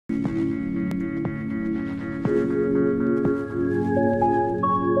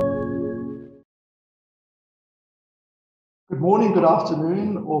Good morning, good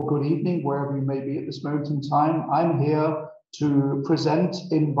afternoon, or good evening, wherever you may be at this moment in time. I'm here to present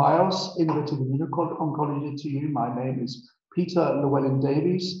invIOs, Innovative Immuno-Oncology, to you. My name is Peter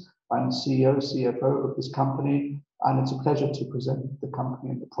Llewellyn-Davies. I'm CEO, CFO of this company, and it's a pleasure to present the company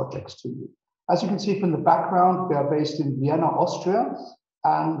and the projects to you. As you can see from the background, we are based in Vienna, Austria,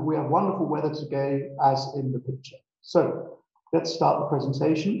 and we have wonderful weather today, as in the picture. So let's start the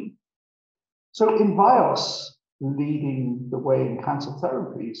presentation. So invIOs, leading the way in cancer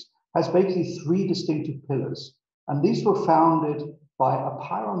therapies, has basically three distinctive pillars. And these were founded by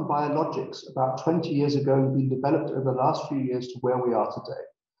Apeiron Biologics about 20 years ago and been developed over the last few years to where we are today.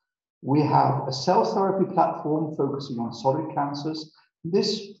 We have a cell therapy platform focusing on solid cancers.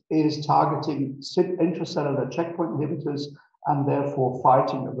 This is targeting intracellular checkpoint inhibitors and therefore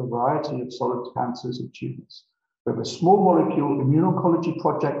fighting a variety of solid cancers and tumors. We have a small molecule immuno-oncology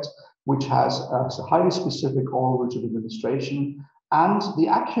project which has a highly specific oral route of administration, and the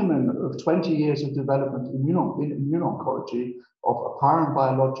acumen of 20 years of development in immuno-oncology of Apeiron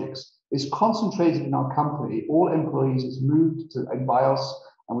Biologics is concentrated in our company. All employees has moved to invIOs,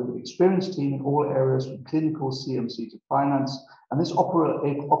 and with an experienced team in all areas from clinical, CMC to finance, and this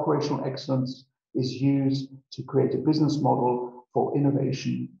operational excellence is used to create a business model for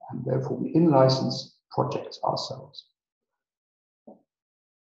innovation, and therefore we in-license projects ourselves.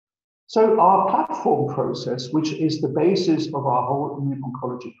 So our platform process, which is the basis of our whole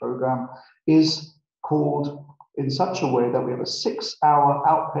immuno-oncology program, is called in such a way that we have a 6-hour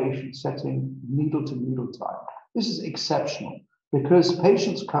outpatient setting, needle to needle time. This is exceptional because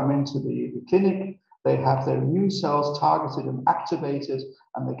patients come into the clinic, they have their immune cells targeted and activated,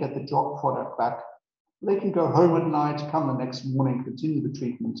 and they get the drug product back. They can go home at night, come the next morning, continue the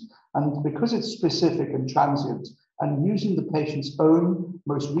treatment. And because it's specific and transient, and using the patient's own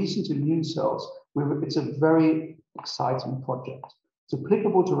most recent immune cells, it's a very exciting project. It's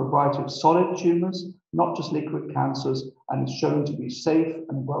applicable to a variety of solid tumors, not just liquid cancers, and it's shown to be safe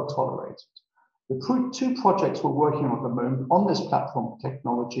and well tolerated. The two projects we're working on at the moment on this platform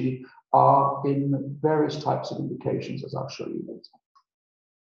technology are in various types of indications, as I'll show you later.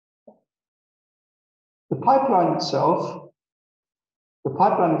 The pipeline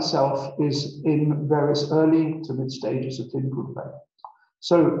itself is in various early to mid stages of clinical development.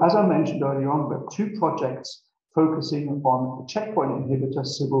 So as I mentioned earlier on, we have two projects focusing on the checkpoint inhibitor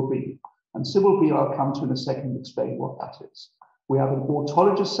CBL-B. And CBL-B, I'll come to in a second and explain what that is. We have an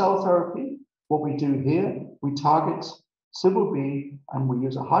autologous cell therapy. What we do here, we target CBL-B and we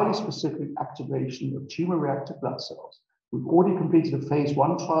use a highly specific activation of tumor-reactive blood cells. We've already completed a phase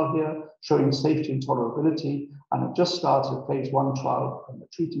 1 trial here showing safety and tolerability, and have just started a phase 1 trial and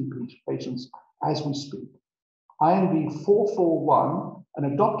treating patients as we speak. INV-441, an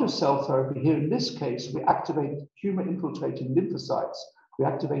adoptive cell therapy here. In this case, we activate tumor-infiltrating lymphocytes. We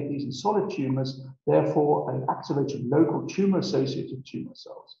activate these in solid tumors, therefore an activation of local tumor-associated tumor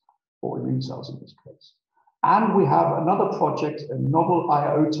cells, or immune cells in this case. And we have another project, a novel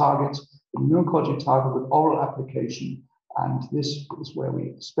IO target, immuno-oncology target with oral application. And this is where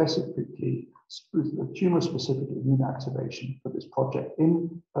we specifically tumor-specific immune activation for this project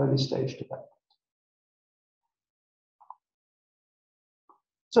in early stage development.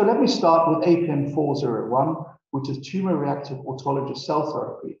 So let me start with APN-401, which is tumor-reactive autologous cell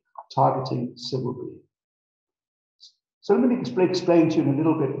therapy targeting CBL-B. So let me explain to you in a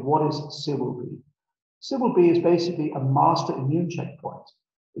little bit what is CBL-B. CBL-B is basically a master immune checkpoint.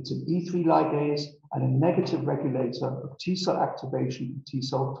 It's an E3 ligase and a negative regulator of T-cell activation and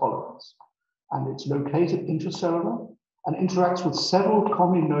T-cell tolerance. And it's located intracellular and interacts with several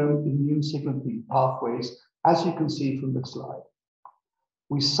commonly known immune signaling pathways, as you can see from the slide.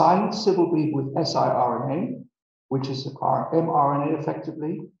 We silence CBL-B with siRNA, which is our mRNA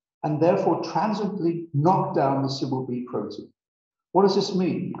effectively, and therefore transiently knock down the CBL-B protein. What does this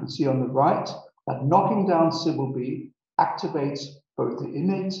mean? You can see on the right that knocking down CBL-B activates both the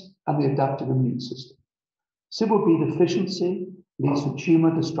innate and the adaptive immune system. CBL-B deficiency leads to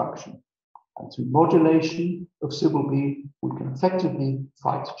tumor destruction. And through modulation of CBL-B, we can effectively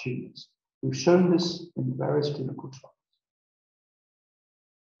fight tumors. We've shown this in various clinical trials.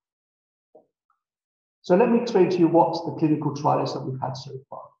 So let me explain to you what the clinical trial is that we've had so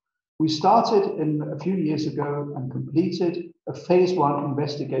far. We started a few years ago and completed a phase 1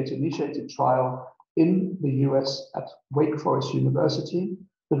 investigator-initiated trial in the US at Wake Forest University.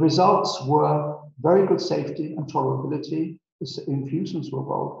 The results were very good safety and tolerability. The infusions were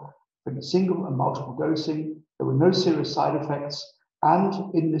well in a single and multiple dosing. There were no serious side effects.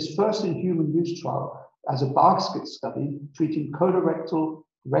 And in this first in human use trial, as a basket study treating colorectal,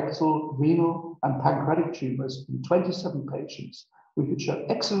 rectal, renal, and pancreatic tumors in 27 patients, we could show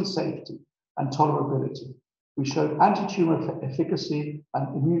excellent safety and tolerability. We showed anti-tumor efficacy and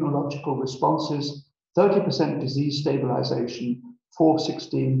immunological responses, 30% disease stabilization, 4 of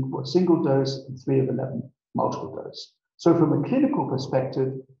 16 were single dose and 3 of 11 multiple dose. So from a clinical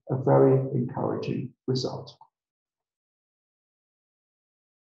perspective, a very encouraging result.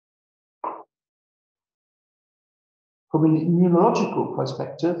 From an immunological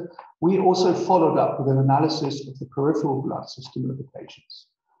perspective, we also followed up with an analysis of the peripheral blood system of the patients.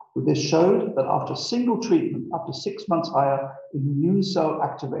 This showed that after single treatment, up to 6 months higher immune cell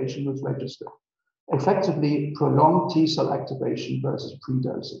activation was registered, effectively prolonged T cell activation versus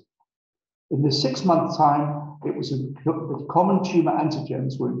pre-dosing. In the 6-month time, it was the common tumor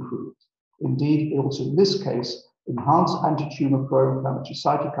antigens were improved. Indeed, also in this case, enhanced anti-tumor pro-inflammatory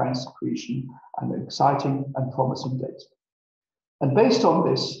cytokine secretion and exciting and promising data. And based on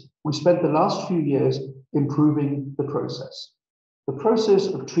this, we spent the last few years improving the process. The process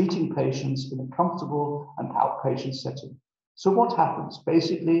of treating patients in a comfortable and outpatient setting. So what happens?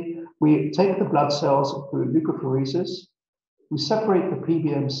 Basically, we take the blood cells through leukapheresis, we separate the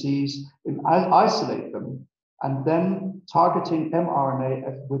PBMCs and isolate them, and then targeting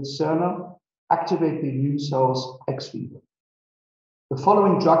mRNA with CERNA, activate the immune cells ex vivo. The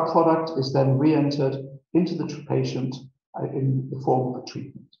following drug product is then re-entered into the patient in the form of a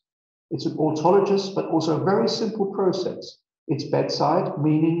treatment. It's an autologous, but also a very simple process. It's bedside,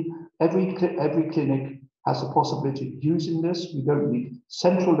 meaning every clinic has the possibility of using this. We don't need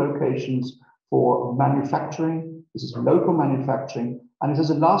central locations for manufacturing. This is local manufacturing, and it has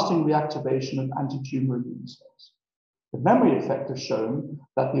a lasting reactivation of anti-tumor immune cells. The memory effect has shown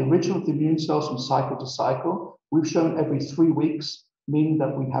that the original immune cells from cycle to cycle, we've shown every 3 weeks, meaning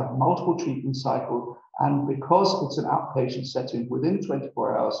that we have multiple treatment cycles. And because it's an outpatient setting, within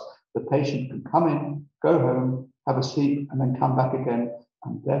 24 hours, the patient can come in, go home, have a sleep, and then come back again.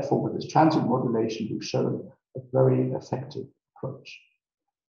 And therefore, with this transient modulation, we've shown a very effective approach.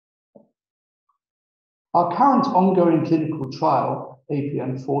 Our current ongoing clinical trial,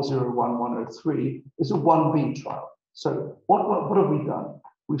 APN 401103, is a 1B trial. So what have we done?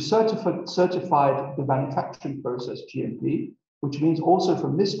 We've certified the manufacturing process GMP, which means also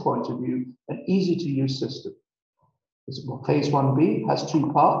from this point of view, an easy to use system. Phase 1B has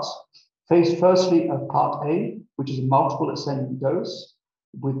 2 parts. Firstly, part A, which is a multiple ascending dose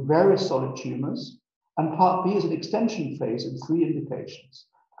with various solid tumors. And part B is an extension phase in 3 indications: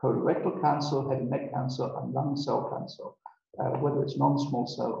 colorectal cancer, head and neck cancer, and lung cell cancer. Whether it's non-small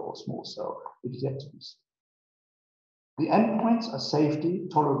cell or small cell, it is yet to be seen. The endpoints are safety,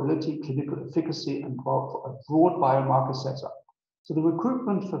 tolerability, clinical efficacy, and a broad biomarker setup. So the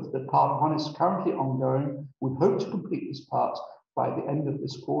recruitment for the part 1 is currently ongoing. We hope to complete this part by the end of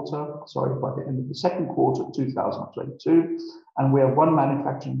this quarter, by the end of the second quarter of 2022. And we have 1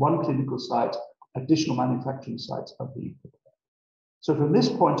 manufacturing, 1 clinical site, additional manufacturing sites are being prepared. So from this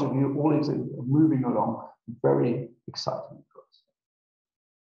point of view, all is moving along very exciting for us.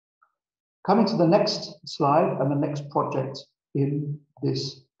 Coming to the next slide and the next project in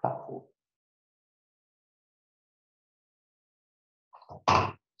this platform.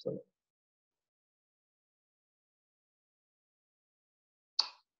 So,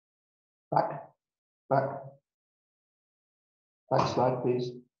 back slide,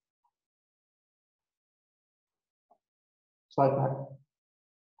 please. Slide back.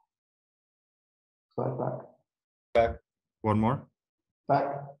 Slide back. Back. One more. Back.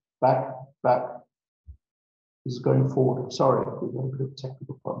 This is going forward. Sorry, we've got a bit of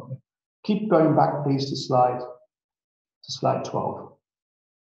technical problem here. Keep going back, please, to slide 12.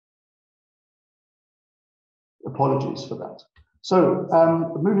 Apologies for that. So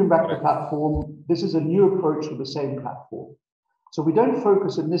moving back to the platform, this is a new approach with the same platform. So we don't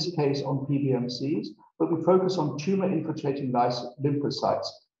focus in this case on PBMCs, but we focus on tumor-infiltrating lymphocytes,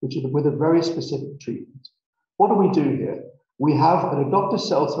 which are with a very specific treatment. What do we do here? We have an adoptive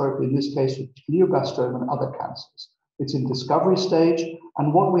cell therapy, in this case, with glioblastoma and other cancers. It's in discovery stage,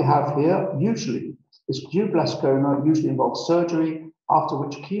 and what we have here usually is glioblastoma usually involves surgery, after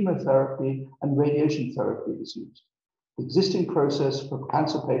which chemotherapy and radiation therapy is used. The existing process for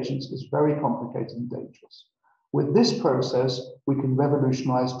cancer patients is very complicated and dangerous. With this process, we can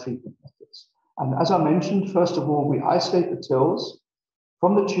revolutionize treatment methods. And as I mentioned, first of all, we isolate the TILs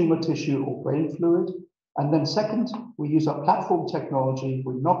from the tumor tissue or brain fluid. And then second, we use our platform technology.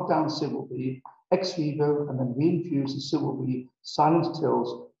 We knock down CIVL-B ex vivo and then reinfuse the CIVL-B silent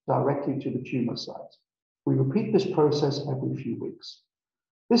TILs directly to the tumor site. We repeat this process every few weeks.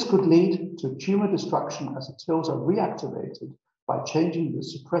 This could lead to tumor destruction as the TILs are reactivated by changing the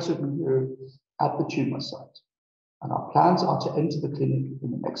suppressive milieu at the tumor site. And our plans are to enter the clinic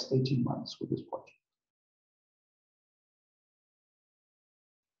in the next 18 months with this project.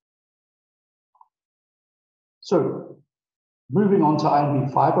 So, moving on to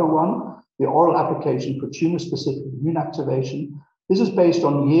INV-501, the oral application for tumor-specific immune activation. This is based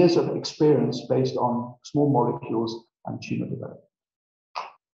on years of experience based on small molecules and tumor development.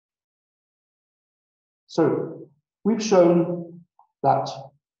 So, we've shown that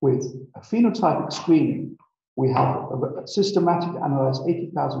with a phenotypic screening, we have systematically analyzed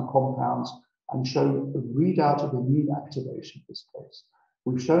 80,000 compounds and shown a readout of immune activation in this case.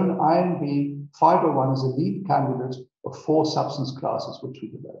 We've shown INV-501 as a lead candidate of 4 substance classes which we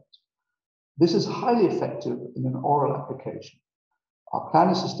developed. This is highly effective in an oral application. Our plan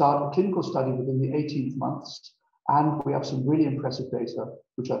is to start a clinical study within the 18th months, and we have some really impressive data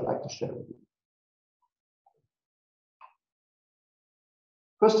which I'd like to share with you.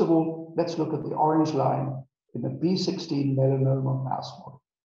 First of all, let's look at the orange line in the B16 melanoma mouse model.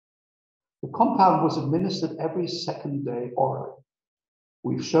 The compound was administered every second day orally.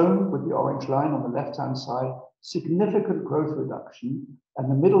 We've shown with the orange line on the left-hand side significant growth reduction, and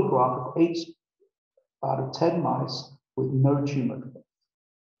the middle graph of 8 out of 10 mice with no tumor growth.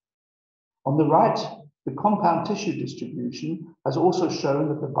 On the right, the compound tissue distribution has also shown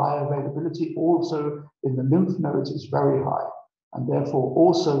that the bioavailability also in the lymph nodes is very high, and therefore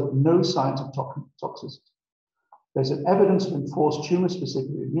also no signs of toxicity. There's an evidence of enforced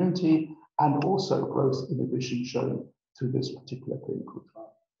tumor-specific immunity and also growth inhibition shown through this particular clinical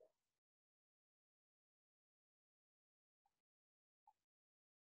trial.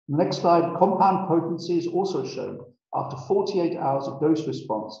 The next slide, compound potency is also shown after 48 hours of dose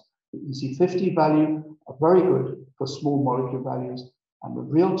response. The EC50 value are very good for small molecule values, and the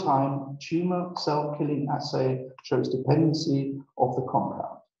real-time tumor cell killing assay shows dependency of the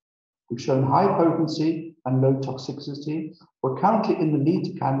compound. We've shown high potency and low toxicity. We're currently in the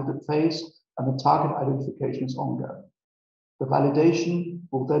lead candidate phase, and the target identification is ongoing. The validation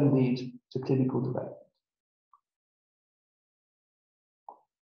will then lead to clinical development.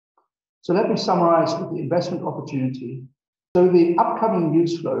 So let me summarize with the investment opportunity. So the upcoming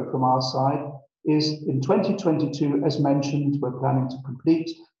news flow from our side is in 2022, as mentioned, we're planning to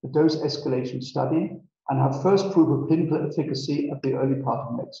complete the dose escalation study and have first proof of clinical efficacy at the early part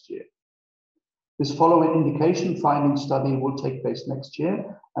of next year. This following indication finding study will take place next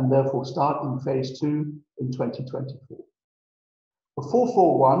year and therefore start in phase 2 in 2024. For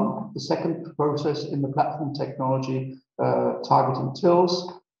 441, the second process in the platform technology targeting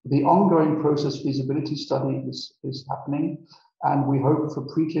TILs, the ongoing process feasibility study is happening, and we hope for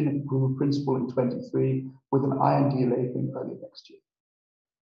preclinical proof of principle in 23 with an IND labeling early next year.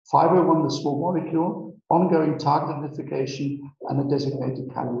 501, the small molecule, ongoing target identification and the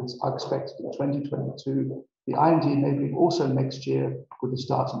designated candidates are expected in 2022. The IND enabling also next year with the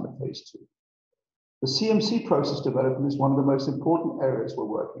start in the phase 2. The CMC process development is one of the most important areas we're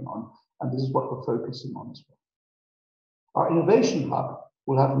working on, and this is what we're focusing on as well. Our innovation hub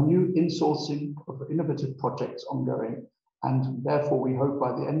will have new insourcing of innovative projects ongoing, and therefore we hope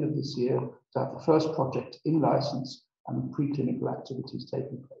by the end of this year to have the first project in license and preclinical activities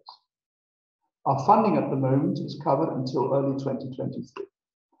taking place. Our funding at the moment is covered until early 2023.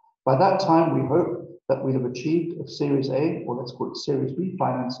 By that time, we hope that we have achieved a Series A, or let's call it Series B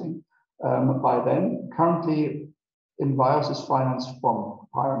financing by then. Currently, invIOs is financed from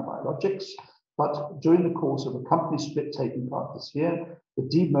Pyron Biologics, but during the course of a company split taking part this year, the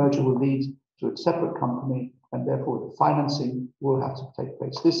demerger will lead to a separate company, and therefore the financing will have to take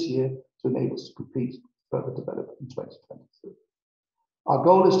place this year to enable us to complete further development in 2023. Our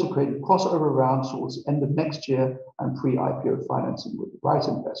goal is to create a crossover round towards the end of next year and pre-IPO financing with the right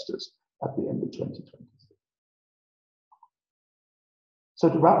investors at the end of 2023. So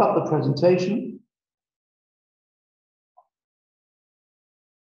to wrap up the presentation,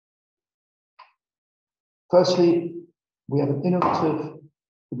 firstly, we have an innovative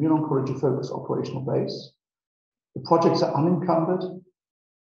immuno-oncology focused operational base. The projects are unencumbered,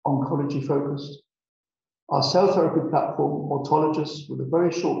 oncology focused. Our cell therapy platform, autologous with a very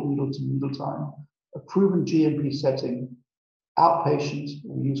short needle to needle time, a proven GMP setting, outpatient,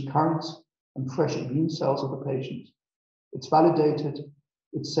 we use current and fresh immune cells of the patient. It's validated,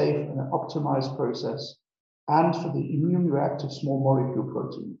 it's safe and an optimized process. And for the immune reactive small molecule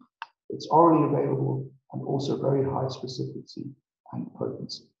protein, it's orally available and also very high specificity and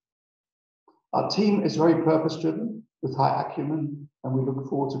potency. Our team is very purpose-driven with high acumen, and we look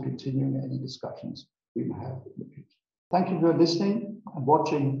forward to continuing any discussions we may have in the future. Thank you for listening and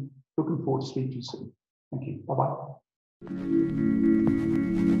watching. Looking forward to speaking to you soon. Thank you. Bye-bye.